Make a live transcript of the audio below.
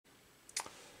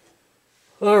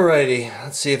Alrighty,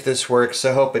 let's see if this works.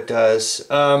 I hope it does.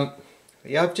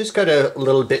 Yeah, I've just got a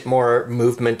little bit more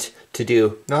movement to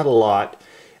do. Not a lot.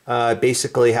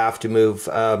 Basically have to move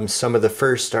some of the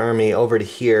First Army over to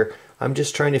here. I'm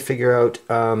just trying to figure out,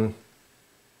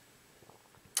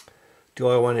 do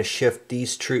I want to shift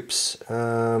these troops,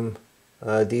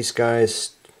 these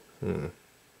guys, do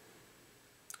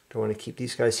I want to keep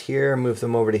these guys here, move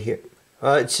them over to here?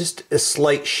 It's just a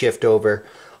slight shift over.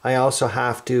 I also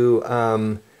have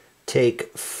to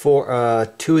take two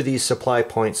of these supply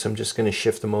points. I'm just going to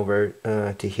shift them over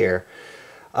to here.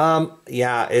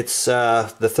 Yeah, it's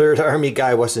the Third Army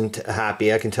guy wasn't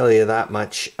happy, I can tell you that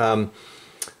much. Well,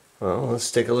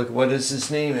 let's take a look. What is his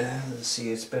name? Let's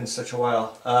see, it's been such a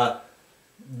while.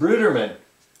 Bruderman.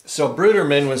 So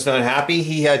Bruderman was not happy.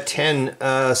 He had 10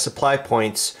 supply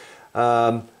points.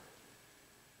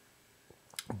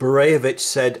 Berevich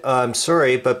said, I'm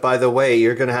sorry, but by the way,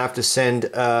 you're going to have to send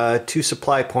 2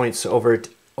 supply points over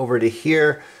to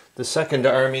here. The Second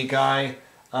Army guy,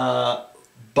 Bom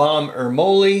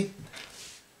Ermoli,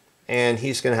 and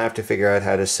he's going to have to figure out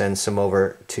how to send some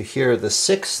over to here. The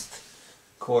 6th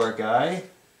Corps guy,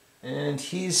 and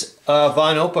he's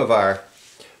von Opavar.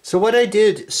 So what I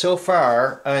did so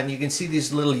far, and you can see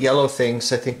these little yellow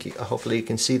things, I think hopefully you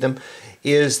can see them,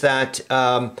 is that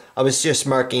I was just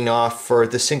marking off for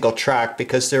the single track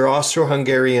because they're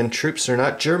Austro-Hungarian troops, they're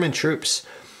not German troops.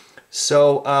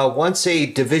 So once a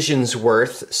division's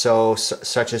worth,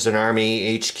 such as an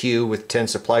army HQ with 10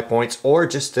 supply points, or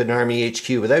just an army HQ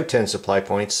without 10 supply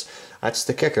points, that's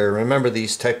the kicker. Remember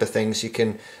these type of things, you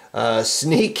can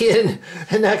sneak in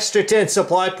an extra 10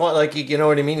 supply point, like you know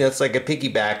what I mean? It's like a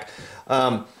piggyback.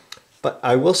 But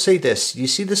I will say this, you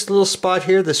see this little spot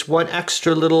here, this one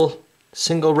extra little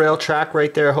single rail track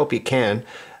right there? I hope you can.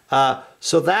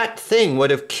 So that thing would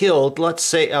have killed, let's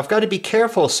say, I've got to be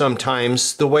careful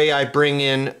sometimes the way I bring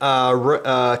in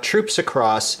troops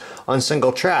across on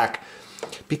single track,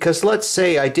 because let's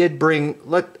say I did bring,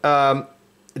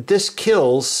 this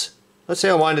kills, let's say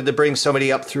I wanted to bring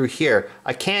somebody up through here.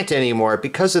 I can't anymore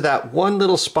because of that one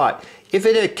little spot. If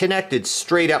it had connected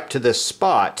straight up to this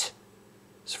spot,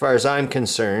 as far as I'm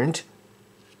concerned,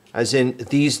 as in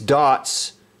these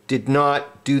dots did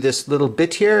not do this little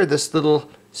bit here, this little,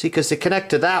 see, because they connect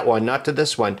to that one, not to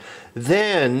this one,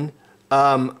 then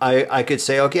I could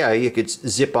say, okay, yeah, you could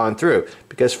zip on through.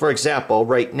 Because, for example,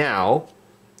 right now,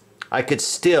 I could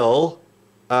still,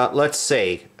 let's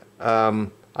say,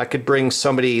 I could bring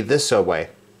somebody this way.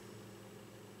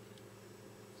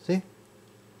 See?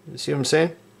 You see what I'm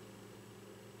saying?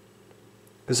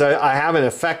 Because I haven't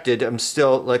affected, I'm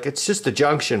still, like, it's just a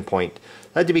junction point.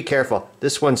 I had to be careful.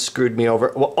 This one screwed me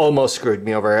over, well, almost screwed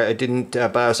me over. I didn't,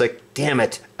 but I was like, damn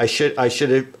it. I should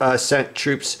have sent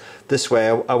troops this way.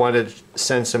 I wanted to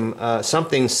send some,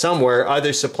 something somewhere,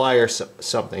 either supply or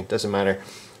something. Doesn't matter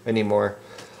anymore.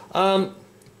 I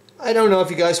don't know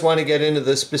if you guys want to get into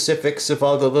the specifics of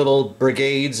all the little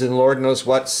brigades and Lord knows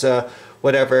what's,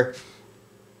 whatever.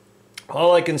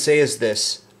 All I can say is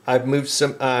this. I've moved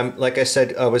some, like I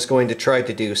said, I was going to try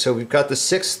to do. So we've got the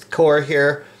 6th Corps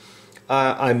here.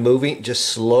 I'm moving, just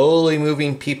slowly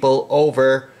moving people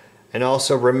over, and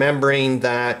also remembering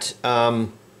that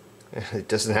it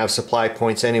doesn't have supply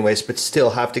points anyways, but still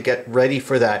have to get ready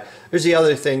for that. There's the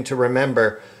other thing to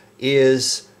remember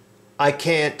is I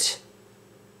can't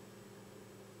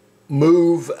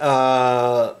move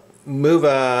an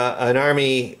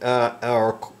army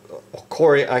or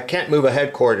corps. I can't move a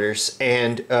headquarters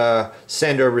and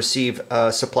send or receive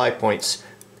supply points.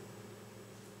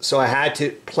 So I had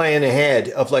to plan ahead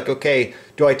of like, okay,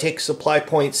 do I take supply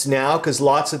points now because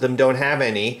lots of them don't have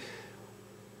any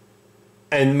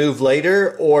and move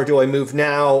later, or do I move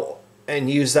now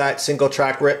and use that single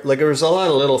track? Like there's a lot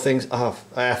of little things. Oh,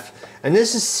 and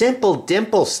this is simple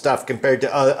dimple stuff compared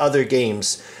to other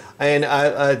games. And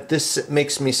this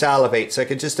makes me salivate. So I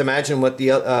could just imagine what the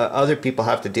other people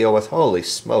have to deal with. Holy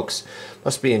smokes.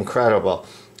 Must be incredible.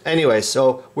 Anyway,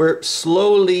 so we're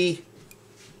slowly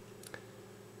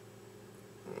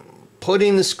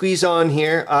putting the squeeze on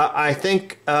here. I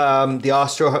think the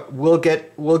Austro will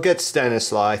get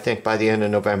Stanislaw, I think, by the end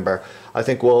of November. I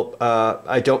think we'll,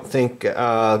 I don't think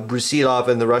Brusilov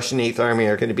and the Russian 8th Army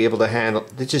are going to be able to handle,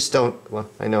 they just don't, well,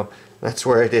 I know, that's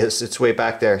where it is. It's way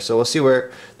back there. So we'll see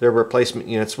where their replacement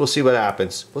units, we'll see what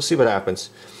happens. We'll see what happens.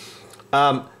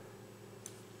 Like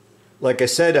I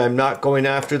said, I'm not going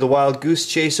after the wild goose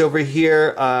chase over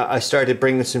here. I started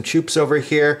bringing some troops over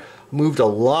here. Moved a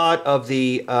lot of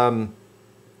the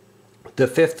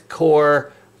 5th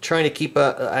Corps, trying to keep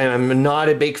I'm not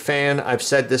a big fan, I've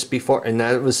said this before, and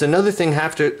that was another thing I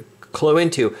have to clue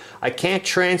into. I can't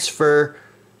transfer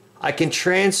I can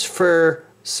transfer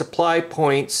supply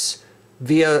points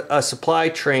via a supply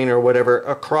train or whatever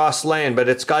across land, but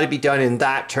it's got to be done in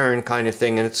that turn kind of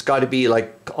thing, and it's got to be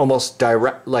like almost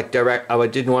direct, I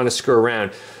didn't want to screw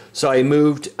around. So I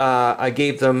moved, I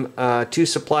gave them 2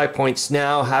 supply points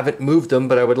now, haven't moved them,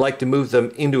 but I would like to move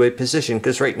them into a position,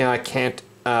 because right now I can't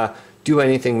do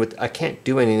anything with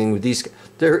these.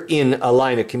 They're in a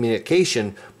line of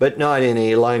communication, but not in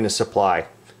a line of supply.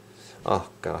 Oh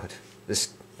God,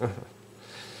 this.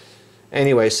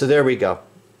 Anyway, so there we go.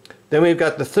 Then we've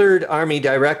got the 3rd Army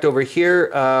direct over here.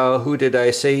 Who did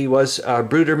I say he was?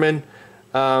 Bruderman.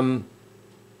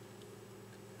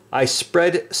 I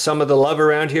spread some of the love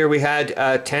around here. We had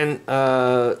 10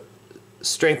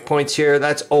 strength points here.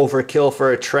 That's overkill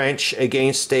for a trench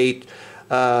against the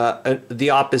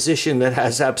opposition that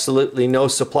has absolutely no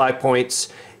supply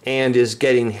points and is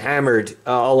getting hammered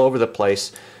all over the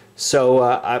place. So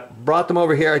I brought them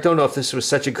over here. I don't know if this was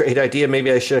such a great idea.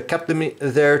 Maybe I should have kept them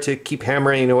there to keep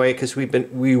hammering away, because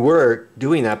we were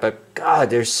doing that. But God,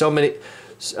 there's so many.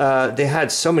 They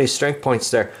had so many strength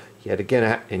points there. Yet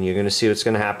again, and you're going to see what's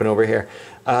going to happen over here.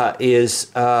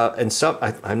 And some.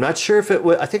 I'm not sure if it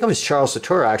was. I think it was Charles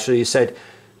Latour actually. He said,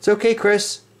 "It's okay,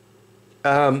 Chris.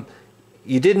 You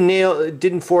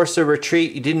didn't force a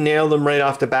retreat. You didn't nail them right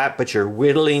off the bat, but you're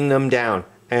whittling them down."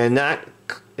 And that,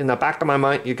 in the back of my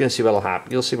mind, you're going to see what'll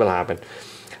happen. You'll see what'll happen.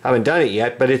 I haven't done it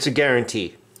yet, but it's a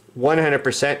guarantee.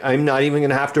 100%. I'm not even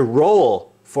going to have to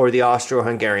roll for the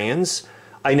Austro-Hungarians.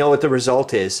 I know what the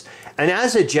result is. And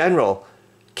as a general,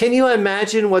 can you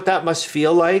imagine what that must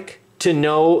feel like? To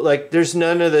know, like, there's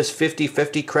none of this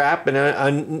 50-50 crap,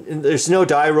 and there's no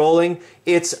die rolling.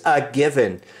 It's a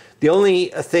given. The only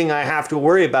thing I have to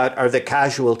worry about are the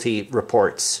casualty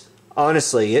reports.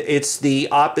 Honestly, it's the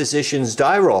opposition's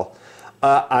die roll.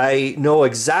 I know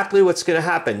exactly what's going to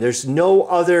happen. There's no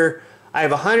other. I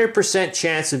have a 100%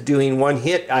 chance of doing 1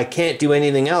 hit. I can't do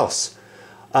anything else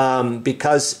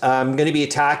because I'm going to be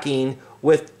attacking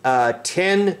with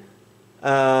 10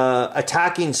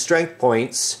 attacking strength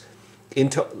points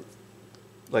into,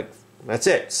 like, that's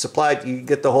it. Supplied, you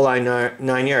get the whole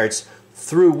 9 yards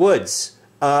through woods.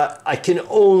 I can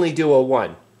only do a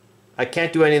 1. I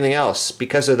can't do anything else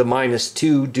because of the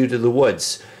 -2 due to the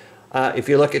woods. If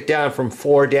you look it down from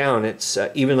 4 down, it's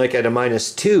even like at a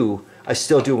 -2, I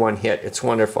still do 1 hit. It's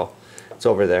wonderful. It's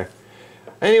over there.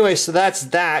 Anyway, so that's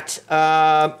that.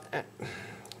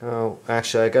 Oh,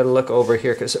 actually, I got to look over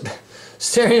here because I'm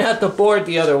staring at the board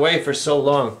the other way for so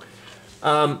long.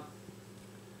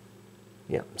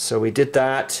 Yeah, so we did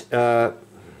that. Yeah,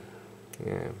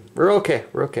 we're okay.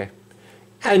 We're okay.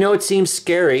 I know it seems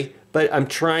scary, but I'm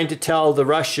trying to tell the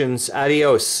Russians,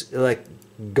 adios, like,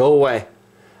 go away.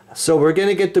 So we're going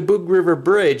to get the Bug River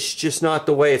Bridge, just not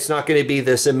the way. It's not going to be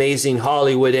this amazing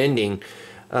Hollywood ending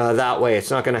that way. It's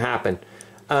not going to happen.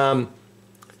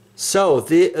 So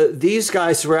these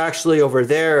guys were actually over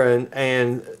there,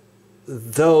 and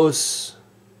those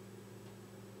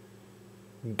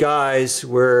guys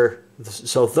were,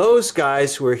 so those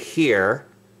guys were here.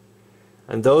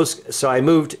 And those, so I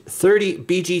moved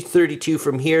BG 32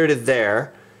 from here to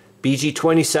there, BG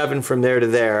 27 from there to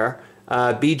there,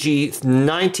 BG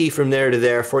 90 from there to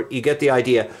there. You get the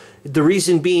idea. The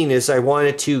reason being is I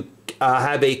wanted to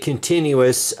have a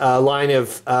continuous line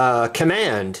of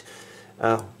command.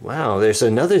 Wow, there's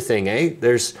another thing, eh?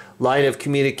 There's line of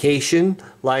communication,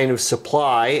 line of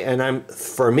supply, and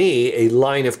for me, a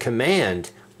line of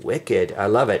command. Wicked, I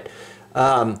love it.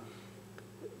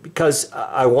 Because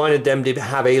I wanted them to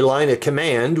have a line of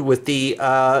command with the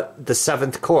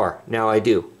 7th Corps. Now I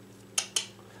do.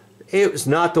 It was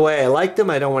not the way I liked them.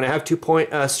 I don't want to have 2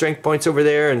 strength points over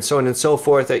there and so on and so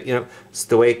forth. You know, it's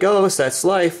the way it goes. That's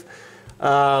life.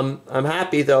 I'm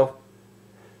happy though.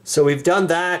 So we've done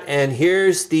that, and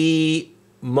here's the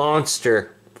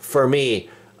monster for me.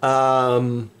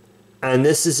 And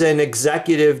this is an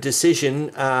executive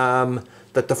decision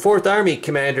that the 4th Army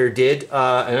commander did,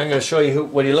 and I'm going to show you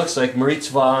what he looks like, Moritz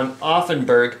von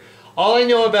Offenberg. All I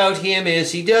know about him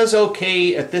is he does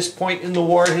okay at this point in the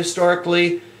war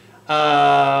historically,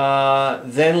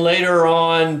 then later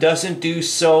on doesn't do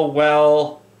so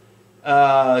well,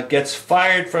 gets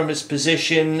fired from his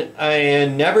position,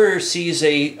 and never sees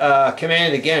a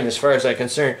command again as far as I'm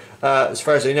concerned, as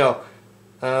far as I know.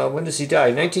 When does he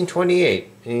die? 1928.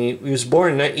 He was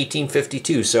born in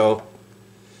 1852, so,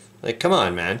 like, come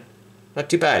on, man. Not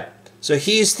too bad. So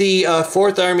he's the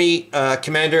 4th Army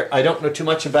commander. I don't know too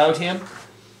much about him.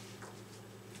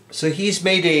 So he's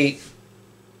made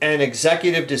an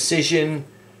executive decision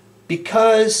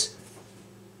because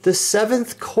the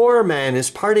 7th Corps, man, is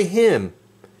part of him.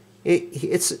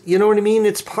 It's, you know what I mean?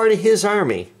 It's part of his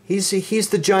army. He's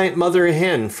the giant mother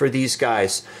hen for these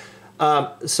guys.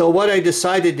 So what I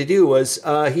decided to do was,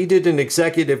 he did an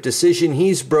executive decision.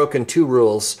 He's broken 2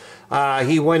 rules.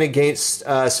 He went against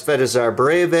Svetozar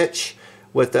Borevich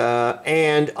with,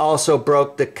 and also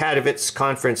broke the Katowice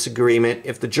Conference Agreement.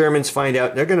 If the Germans find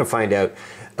out, they're going to find out.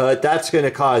 That's going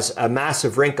to cause a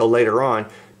massive wrinkle later on,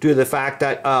 due to the fact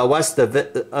that west of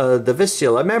the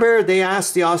Vistula, remember they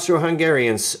asked the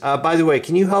Austro-Hungarians, by the way,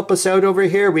 can you help us out over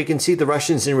here? We can see the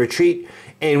Russians in retreat,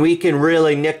 and we can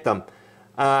really nick them.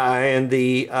 And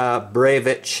the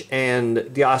Borevich and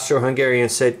the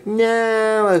Austro-Hungarians said,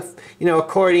 no, you know,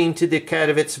 according to the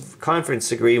Katowice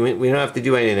Conference Agreement, we don't have to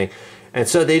do anything. And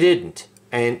so they didn't.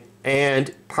 And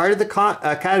part of the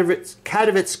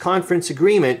Katowice Conference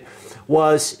Agreement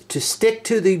was to stick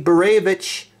to the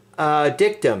Borevich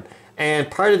dictum. And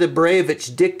part of the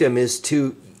Borevich dictum is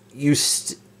to, you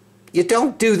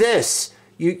don't do this.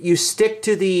 You stick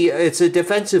to the, it's a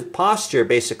defensive posture,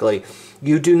 basically.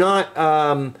 You do not,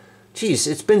 geez,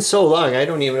 it's been so long, I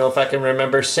don't even know if I can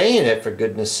remember saying it, for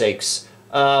goodness sakes.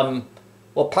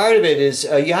 Well, part of it is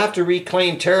you have to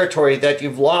reclaim territory that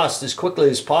you've lost as quickly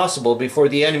as possible before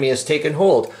the enemy has taken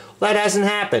hold. Well, that hasn't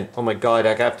happened. Oh my God,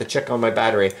 I have to check on my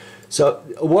battery. So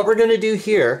what we're going to do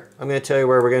here, I'm going to tell you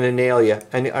where we're going to nail you.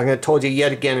 And I'm going to told you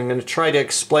yet again, I'm going to try to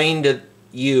explain to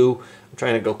you, I'm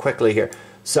trying to go quickly here.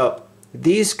 So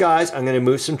these guys, I'm going to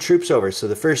move some troops over. So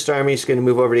the First Army is going to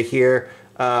move over to here.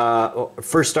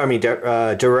 First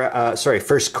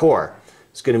Corps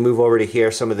is going to move over to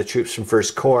here. Some of the troops from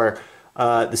First Corps.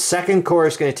 The Second Corps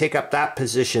is going to take up that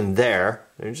position there.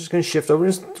 They're just going to shift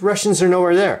over. The Russians are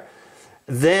nowhere there.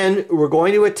 Then we're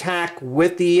going to attack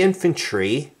with the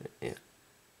infantry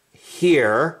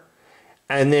here,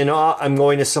 and then I'm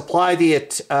going to supply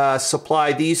these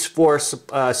 4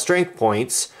 strength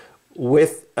points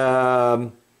with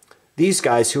these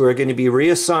guys who are going to be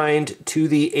reassigned to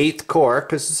the 8th Corps,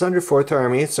 because it's under 4th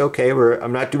Army. It's okay.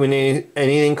 I'm not doing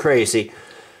anything crazy.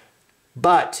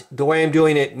 But the way I'm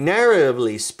doing it,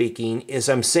 narratively speaking, is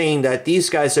I'm saying that these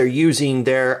guys are using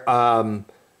their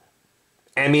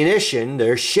ammunition,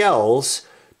 their shells,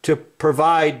 to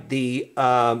provide the,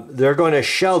 they're going to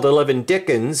shell the living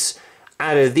dickens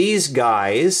out of these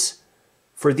guys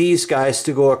for these guys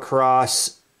to go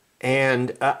across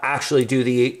and actually do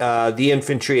the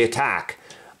infantry attack.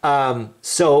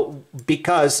 So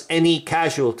because any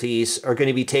casualties are going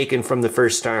to be taken from the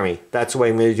First Army, that's the way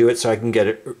I'm going to do it, so I can get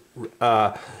it.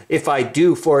 If I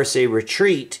do force a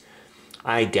retreat,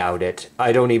 I doubt it.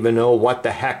 I don't even know what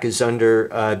the heck is under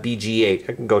BG8.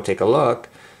 I can go take a look,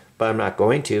 but I'm not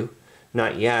going to.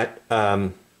 Not yet.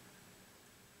 I'll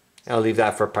leave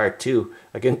that for part 2.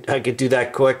 I could do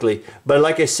that quickly. But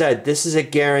like I said, this is a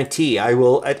guarantee. I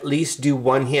will at least do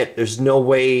 1 hit. There's no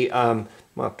way... okay, I'm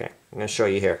going to show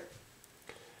you here.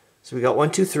 So we got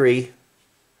 1, 2, 3,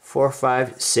 4,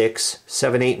 5, 6,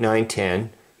 7, 8, 9, 10,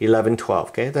 11, 12.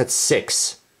 Okay, that's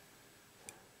 6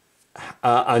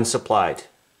 unsupplied.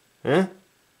 Huh?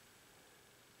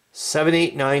 7,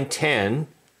 8, 9, 10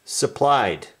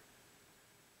 supplied.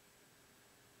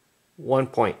 1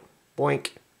 point.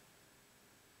 Boink.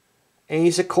 And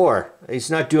he's a core.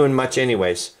 He's not doing much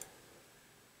anyways.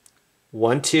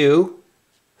 1, 2,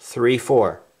 3,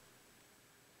 4.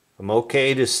 I'm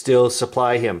okay to still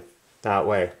supply him that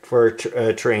way for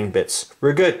terrain bits.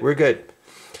 We're good. We're good.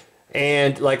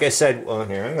 And like I said, well,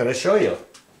 here I'm going to show you,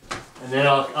 and then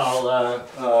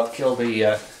I'll kill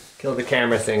the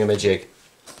camera thingamajig.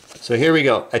 So here we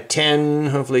go. At 10.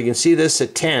 Hopefully you can see this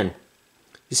at 10.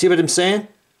 You see what I'm saying?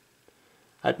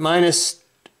 At minus,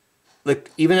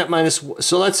 like even at minus.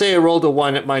 So let's say I rolled a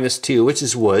 1 at -2, which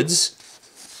is woods.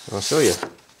 I'll show you.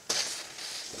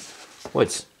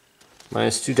 Woods.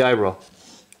 -2 die roll.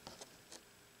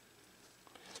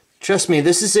 Trust me,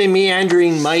 this is a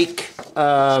meandering Mike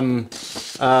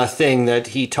thing that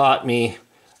he taught me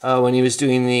when he was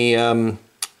doing the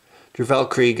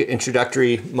Drvelkrieg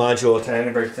introductory module to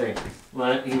Annenberg thing.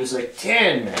 He was like,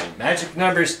 10, man. Magic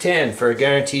number's 10 for a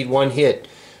guaranteed 1 hit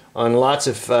on lots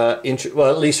of,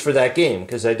 well, at least for that game,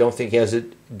 because I don't think he has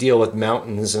to deal with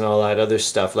mountains and all that other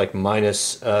stuff, like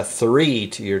 -3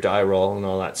 to your die roll and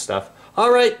all that stuff.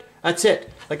 All right. That's it.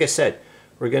 Like I said,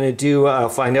 we're going to do,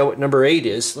 find out what number 8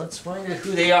 is. Let's find out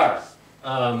who they are.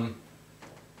 Ooh,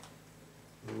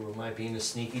 am I being a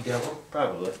sneaky devil?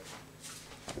 Probably.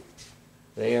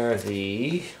 They are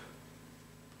the...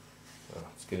 Oh,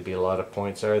 it's going to be a lot of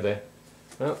points, are they?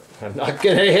 Well, I'm not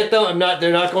going to hit them.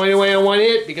 They're not going away on 1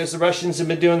 hit because the Russians have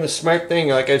been doing the smart thing,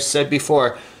 like I've said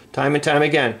before, time and time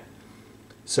again.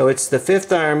 So it's the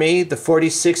 5th Army, the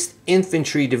 46th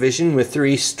Infantry Division with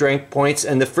 3 strength points,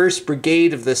 and the 1st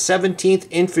Brigade of the 17th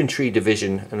Infantry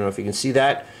Division. I don't know if you can see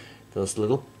that. Those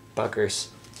little buggers.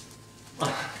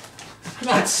 I'm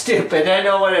not stupid. I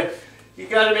know what it... You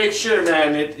gotta make sure,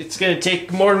 man. It's gonna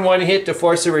take more than one hit to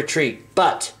force a retreat.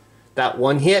 But that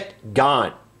one hit,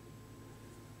 gone.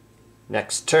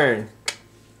 Next turn.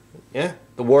 Yeah,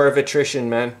 the war of attrition,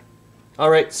 man.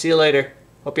 Alright, see you later.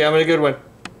 Hope you're having a good one.